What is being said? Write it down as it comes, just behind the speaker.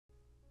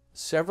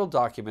Several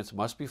documents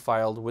must be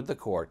filed with the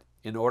court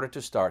in order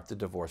to start the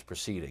divorce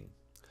proceeding.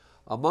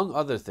 Among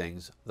other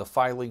things, the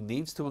filing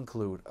needs to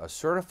include a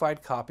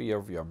certified copy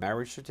of your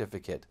marriage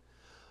certificate,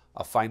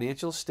 a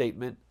financial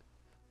statement,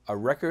 a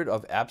record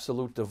of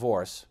absolute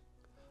divorce,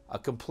 a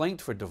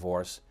complaint for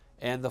divorce,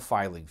 and the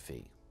filing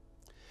fee.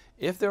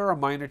 If there are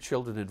minor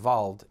children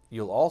involved,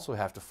 you'll also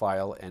have to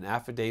file an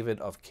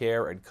affidavit of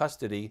care and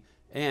custody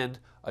and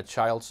a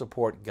child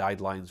support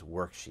guidelines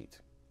worksheet.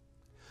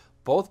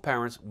 Both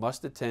parents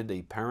must attend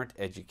a parent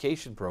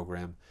education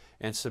program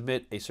and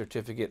submit a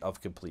certificate of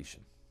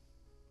completion.